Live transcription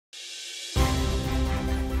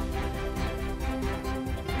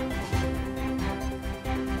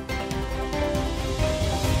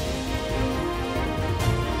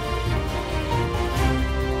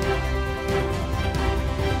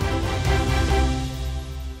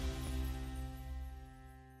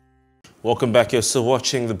Welcome back. You're still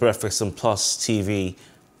watching The Breakfast on Plus TV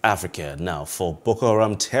Africa. Now, for Boko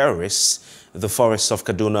Haram terrorists, the forests of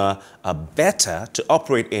Kaduna are better to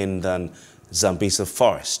operate in than Sambisa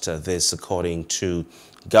Forest. This, according to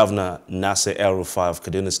Governor Nasser El-Rufai of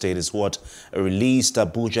Kaduna State, is what a released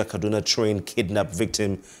Abuja-Kaduna train kidnap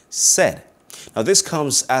victim said. Now, this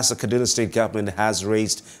comes as the Kaduna State government has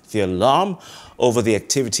raised the alarm over the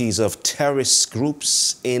activities of terrorist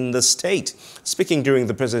groups in the state. Speaking during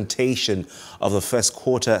the presentation of the first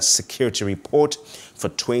quarter security report for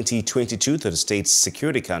 2022 to the state's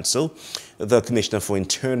Security Council, the Commissioner for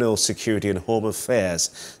Internal Security and Home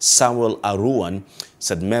Affairs, Samuel Aruan,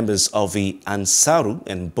 said members of the Ansaru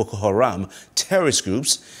and Boko Haram terrorist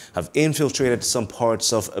groups have infiltrated some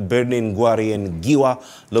parts of Birnin, Gwari and Giwa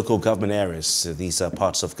local government areas. These are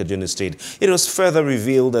parts of Kaduna State. It was further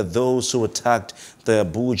revealed that those who attacked the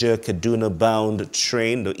Abuja-Kaduna-bound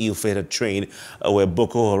train, the ill-fated train, were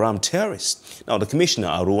Boko Haram terrorists. Now, the Commissioner,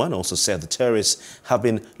 Aruan, also said the terrorists have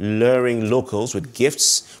been luring locals with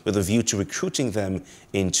gifts with a view to recruiting them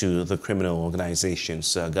into the criminal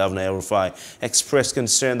organizations. Governor El-Rufai expressed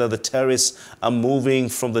concern that the terrorists are moving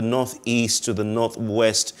from the northeast to the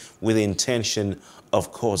northwest with the intention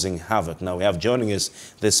of causing havoc. Now, we have joining us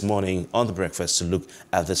this morning on The Breakfast to look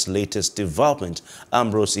at this latest development,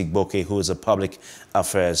 Ambrose Igboke, who is a public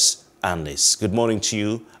affairs analyst. Good morning to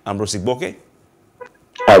you, Ambrose Igboke.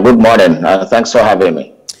 Good morning. Thanks for having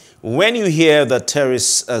me. When you hear that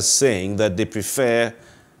terrorists are saying that they prefer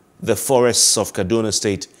the forests of Kaduna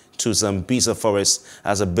State to Sambisa Forest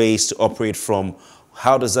as a base to operate from,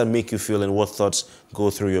 how does that make you feel and what thoughts go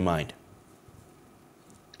through your mind?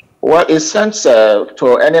 Well, it sends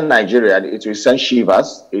to any Nigerian, it will send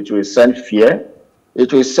shivers, it will send fear,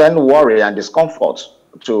 it will send worry and discomfort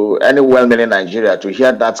to any well-meaning Nigeria to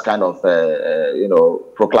hear that kind of,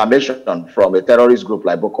 proclamation from a terrorist group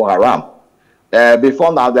like Boko Haram.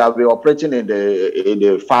 Before now, they have been operating in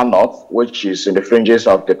the far north, which is in the fringes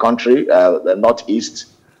of the country, the northeast,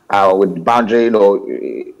 with boundary,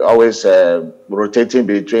 always rotating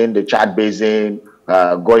between the Chad Basin,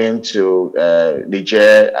 going to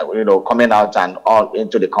Niger, coming out and on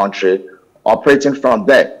into the country, operating from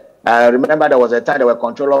there. Remember, there was a time they were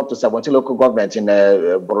controlling up to 17 local governments in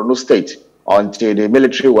Borno State until the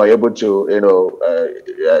military were able to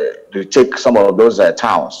take some of those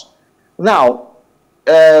towns. Now,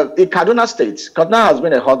 in Kaduna State, Kaduna has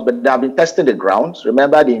been a hotbed. They have been testing the ground.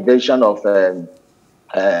 Remember the invasion of the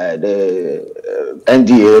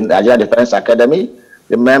NDA, Nigeria Defense Academy.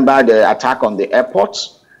 Remember the attack on the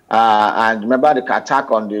airports. And remember the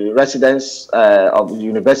attack on the residents of the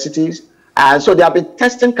universities. And so they have been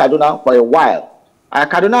testing Kaduna for a while.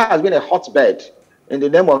 Kaduna has been a hotbed in the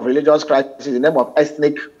name of religious crisis, in the name of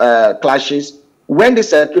ethnic clashes. When the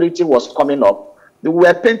security was coming up, we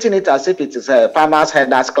were painting it as if it is a farmers'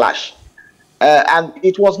 herders clash. And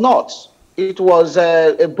it was not. It was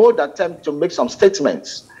a bold attempt to make some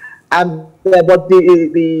statements. And but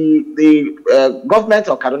the government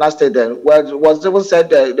of Kaduna State then was even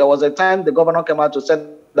said there was a time the governor came out to say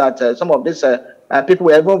that some of these people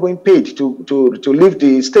were even being paid to leave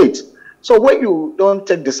the state. So when you don't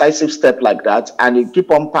take decisive step like that and you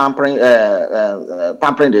keep on pampering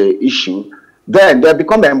the issue, then they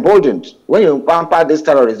become emboldened. When you pamper these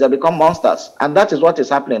terrorists, they become monsters. And that is what is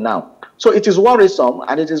happening now. So it is worrisome,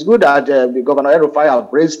 and it is good that the Governor El-Rufai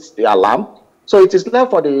have raised the alarm. So it is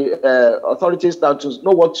left for the authorities now to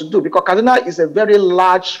know what to do, because Kaduna is a very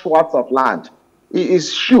large swath of land. It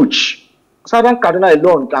is huge. Southern Kaduna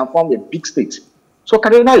alone can form a big state. So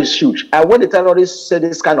Kaduna is huge. And when the terrorists say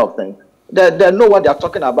this kind of thing, they know what they are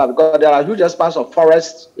talking about, because there are huge expanse of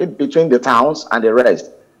forests in between the towns and the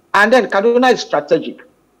rest. And then Kaduna is strategic.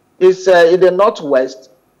 It's in the northwest,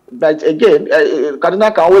 but again,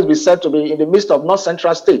 Kaduna can always be said to be in the midst of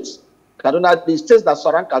north-central states. Kaduna, the states that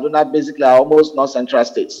surround Kaduna basically are almost north-central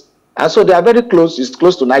states. And so they are very close. It's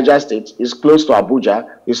close to Niger State. It's close to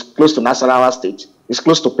Abuja. It's close to Nasarawa State. It's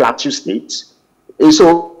close to Plateau State. And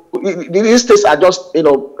so these states are just,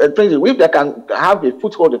 if they can have a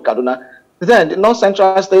foothold in Kaduna, then the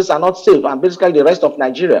north-central states are not safe, and basically the rest of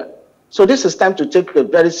Nigeria. So this is time to take a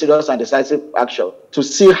very serious and decisive action to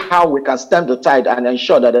see how we can stem the tide and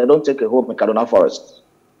ensure that they don't take a hold in Kaduna Forest.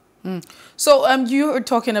 So you are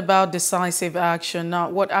talking about decisive action. Now,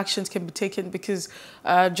 what actions can be taken? Because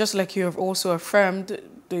just like you have also affirmed,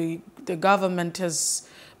 the government has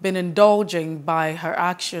been indulging by her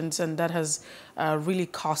actions, and that has really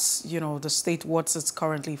cost, the state what it's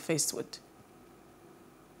currently faced with.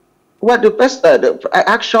 Well, the best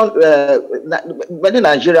action, many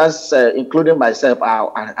Nigerians, including myself,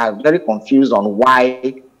 are very confused on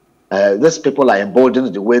why these people are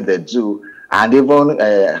emboldened the way they do, and even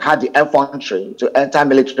had the infantry to enter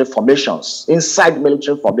military formations, inside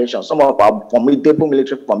military formations, some of our formidable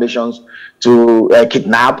military formations, to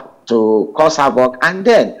kidnap, to cause havoc. And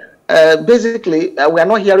then basically we are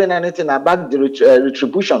not hearing anything about the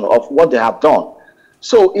retribution of what they have done.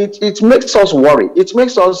 So it makes us worry. It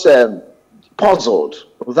makes us puzzled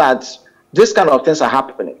that this kind of things are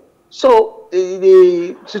happening. So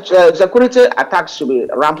the security attacks should be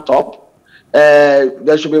ramped up.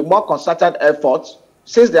 There should be more concerted efforts.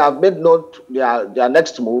 Since they have made known their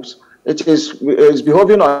next moves, it's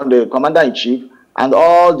behoving on the commander-in-chief and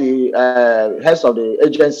all the heads of the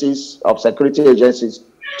agencies, of security agencies,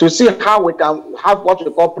 to see how we can have what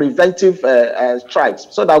we call preventive strikes,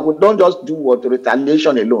 so that we don't just do what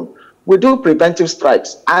retaliation alone. We do preventive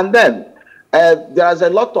strikes. And then there's a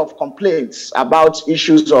lot of complaints about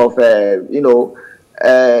issues of,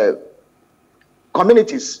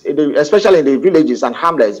 communities, especially in the villages and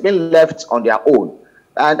hamlets, being left on their own.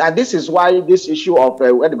 And this is why this issue of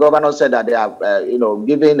when the governor said that they are,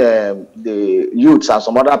 giving the youths and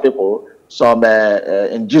some other people some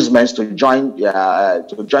inducements to join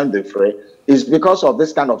the fray, is because of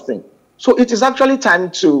this kind of thing. So it is actually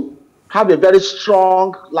time to have a very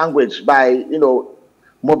strong language by,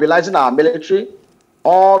 mobilizing our military.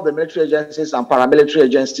 All the military agencies and paramilitary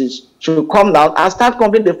agencies should come down and start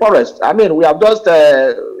combing the forest. I mean, we have just,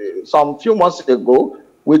 some few months ago,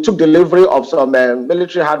 we took delivery of some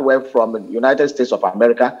military hardware from the United States of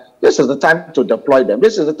America. This is the time to deploy them.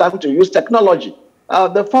 This is the time to use technology.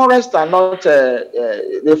 The forests are not,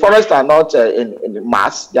 in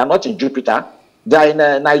Mars. They are not in Jupiter. They are in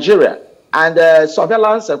Nigeria. And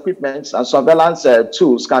surveillance equipment and surveillance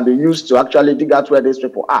tools can be used to actually dig out where these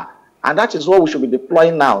people are. And that is what we should be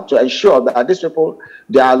deploying now, to ensure that these people,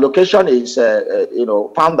 their location is,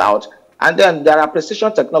 found out. And then there are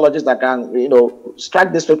precision technologies that can,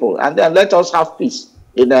 strike these people. And then let us have peace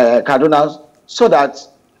in Kaduna, so that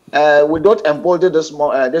we don't embolden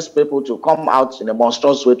these people to come out in a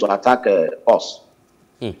monstrous way to attack us.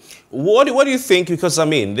 What do you think? Because, I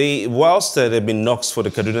mean, whilst there have been knocks for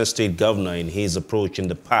the Kaduna state governor in his approach in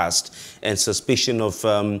the past, and suspicion of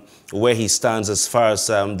where he stands as far as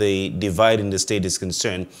the divide in the state is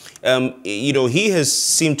concerned, he has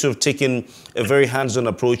seemed to have taken a very hands-on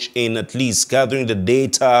approach in at least gathering the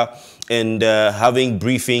data and having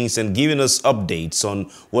briefings and giving us updates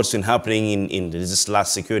on what's been happening in this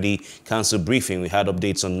last Security Council briefing. We had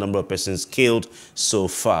updates on the number of persons killed so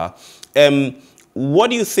far. What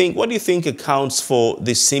do you think accounts for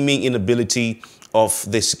the seeming inability of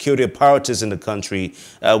the security apparatus in the country,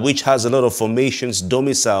 which has a lot of formations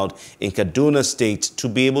domiciled in Kaduna State, to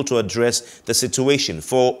be able to address the situation?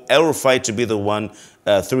 For Rufai to be the one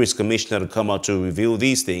through his commissioner to come out to reveal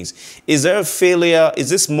these things, is there a failure? Is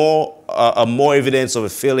this more evidence of a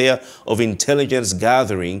failure of intelligence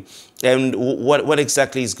gathering? And what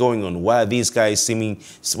exactly is going on? Why are these guys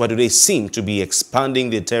why do they seem to be expanding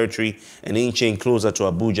their territory and inching closer to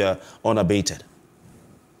Abuja unabated?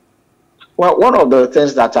 Well, one of the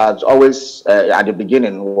things that had always, at the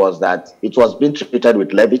beginning, was that it was being treated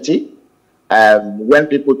with levity. When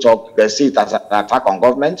people talk, they see it as an attack on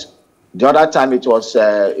government. The other time, most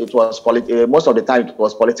of the time, it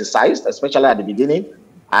was politicized, especially at the beginning.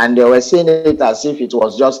 And they were seeing it as if it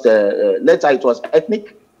was just, later it was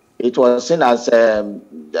ethnic. It was seen as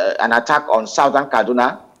an attack on southern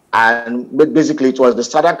Kaduna, and basically it was the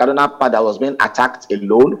southern Kaduna part that was being attacked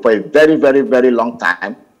alone for a very, very, very long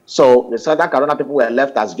time. So the southern Kaduna people were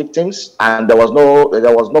left as victims, and there was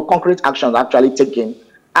no concrete action actually taken.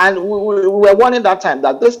 And we were warning that time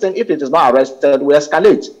that this thing, if it is not arrested, will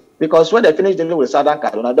escalate, because when they finish dealing with southern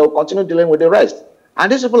Kaduna, they will continue dealing with the rest.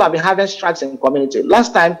 And these people have been having strikes in the community.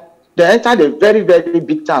 Last time they entered a very, very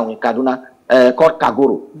big town in Kaduna, called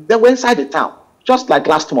Kaguru. They were inside the town, just like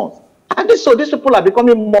last month. And so these people are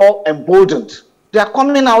becoming more emboldened. They are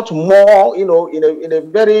coming out more, in a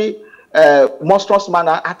very monstrous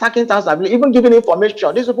manner, attacking towns, even giving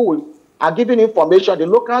information. These people are giving information. The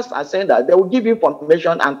locals are saying that they will give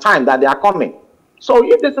information and time that they are coming. So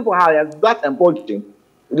if these people have that emboldened,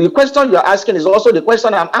 the question you're asking is also the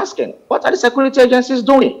question I'm asking. What are the security agencies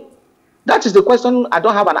doing? That is the question I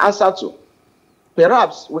don't have an answer to.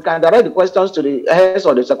 Perhaps we can direct the questions to the heads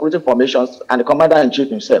of the security formations and the commander-in-chief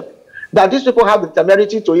himself. That these people have the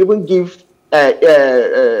temerity to even give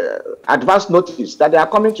advance notice that they are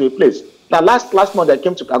coming to a place. Now, last month they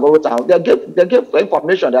came to Kaguru town. They gave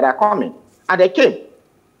information that they are coming, and they came.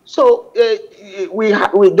 So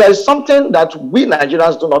there is something that we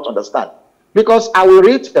Nigerians do not understand, because I will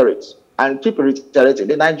reiterate and keep reiterating: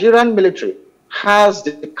 the Nigerian military has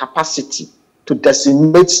the capacity to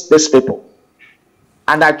decimate these people.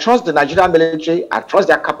 And I trust the Nigerian military, I trust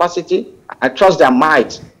their capacity, I trust their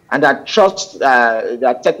might, and I trust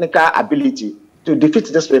their technical ability to defeat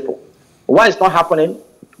these people. Why it's not happening?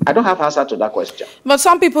 I don't have answer to that question. But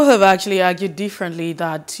some people have actually argued differently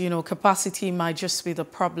that, capacity might just be the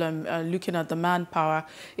problem, looking at the manpower,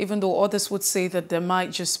 even though others would say that there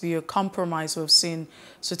might just be a compromise. We've seen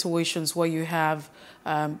situations where you have,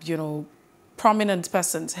 prominent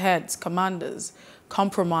persons, heads, commanders,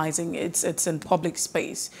 compromising. It's in public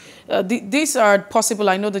space. These are possible.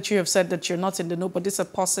 I know that you have said that you're not in the know, but these are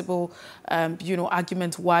possible,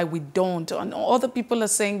 arguments why we don't. And other people are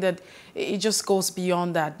saying that it just goes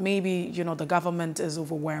beyond that. Maybe, the government is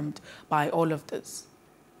overwhelmed by all of this.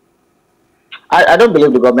 I don't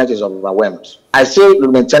believe the government is overwhelmed. I still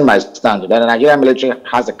maintain my stand that the Nigerian military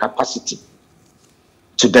has the capacity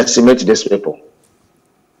to decimate these people.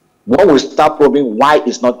 When we start probing why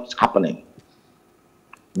it's not happening.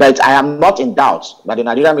 But I am not in doubt that the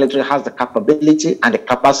Nigerian military has the capability and the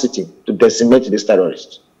capacity to decimate these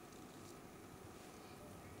terrorists.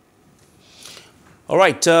 All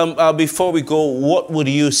right. Before we go, what would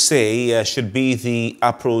you say should be the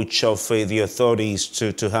approach of the authorities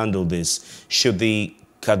to handle this? Should the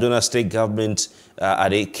Kaduna state government, are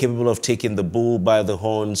they capable of taking the bull by the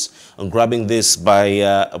horns and grabbing this by,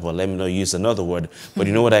 well, let me not use another word, but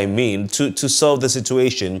you know what I mean, to solve the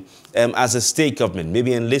situation as a state government,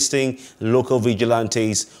 maybe enlisting local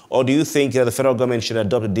vigilantes, or do you think the federal government should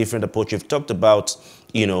adopt a different approach? You've talked about,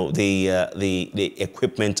 the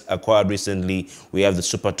equipment acquired recently. We have the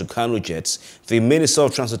Super Tucano jets. The Minister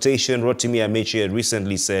of Transportation, Rotimi Amechi, had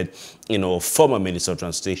recently said, former Minister of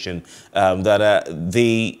Transportation, that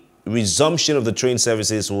the resumption of the train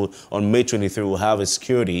services on May 23 will have a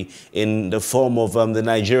security in the form of the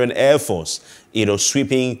Nigerian Air Force,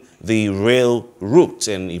 sweeping the rail route.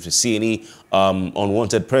 And if you see any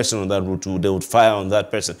unwanted person on that route, they would fire on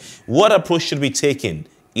that person. What approach should be taken,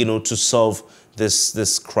 to solve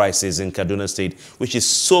this crisis in Kaduna State, which is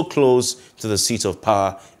so close to the seat of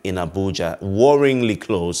power in Abuja, worryingly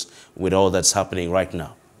close with all that's happening right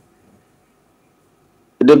now?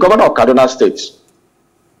 The governor of Kaduna State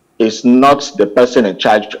is not the person in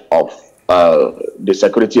charge of the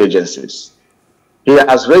security agencies. He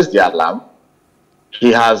has raised the alarm.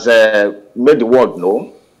 He has made the world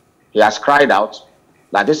know. He has cried out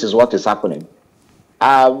that this is what is happening.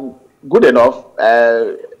 Good enough,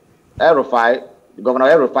 Rufai,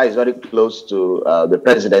 Governor Rufai is very close to the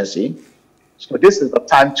presidency. So this is the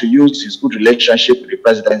time to use his good relationship with the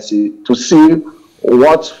presidency to see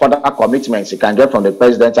what further commitments he can get from the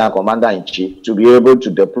president and commander-in-chief to be able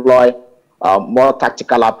to deploy a more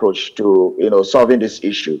tactical approach to solving this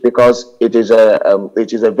issue, because it is a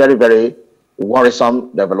very, very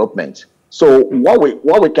worrisome development. So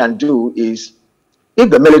what we can do is, if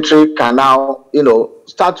the military can now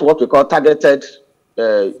start what we call targeted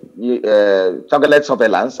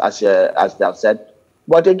surveillance, as they have said.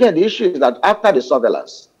 But again, the issue is that after the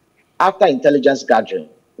surveillance, after intelligence gathering,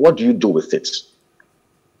 what do you do with it?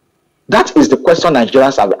 That is the question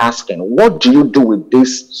Nigerians are asking. What do you do with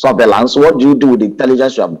this surveillance? What do you do with the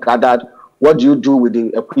intelligence you have gathered? What do you do with the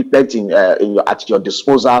equipment at your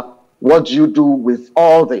disposal? What do you do with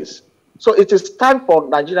all this? So it is time for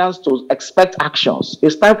Nigerians to expect actions.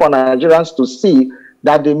 It's time for Nigerians to see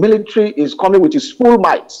that the military is coming with its full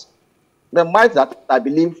might, the might that I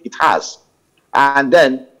believe it has. And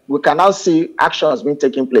then we can now see actions being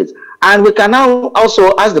taken place. And we can now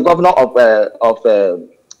also ask the governor of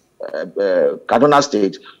Kaduna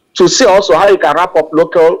State to see also how he can wrap up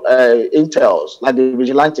local intels, like the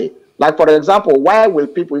vigilante. Like, for example, why will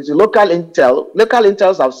people, it's local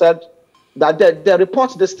intels have said that they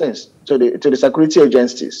report these things to the security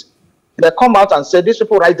agencies. They come out and say, these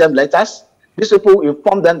people write them letters. These people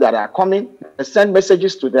inform them that they are coming, they send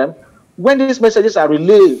messages to them. When these messages are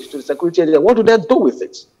relayed to the security agency, what do they do with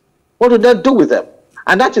it? What do they do with them?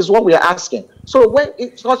 And that is what we are asking. So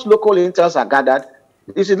when such local intels are gathered,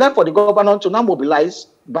 it is left for the governor to now mobilize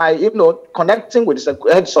by, connecting with the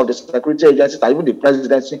heads of the security agencies and even the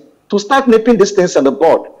presidency to start nipping these things on the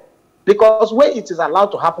board. Because when it is allowed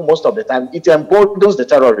to happen most of the time, it emboldens the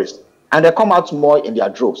terrorists and they come out more in their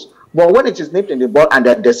droves. But when it is nipped in the bud and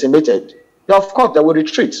they're decimated, then of course they will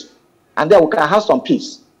retreat and then we can have some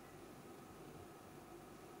peace.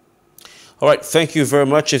 All right, thank you very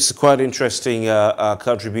much. It's quite interesting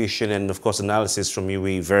contribution and, of course, analysis from you.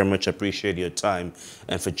 We very much appreciate your time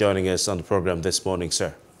and for joining us on the program this morning,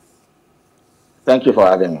 sir. Thank you for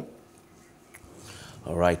having me.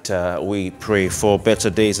 All right, we pray for better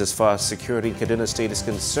days as far as security in Kaduna State is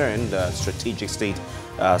concerned, strategic state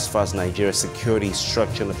as far as Nigeria's security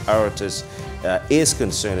structure and apparatus is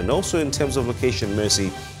concerned, and also in terms of location,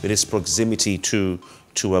 Mercy, with its proximity to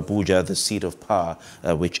Abuja, the seat of power,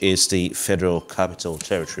 which is the Federal Capital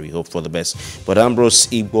Territory. We hope for the best. But Ambrose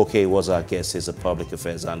Igboke was our guest. He's a public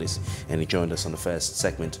affairs analyst, and he joined us on the first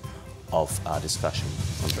segment of our discussion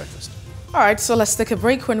on breakfast. All right, so let's take a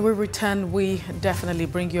break. When we return, we definitely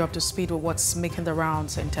bring you up to speed with what's making the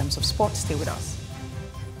rounds in terms of sports. Stay with us.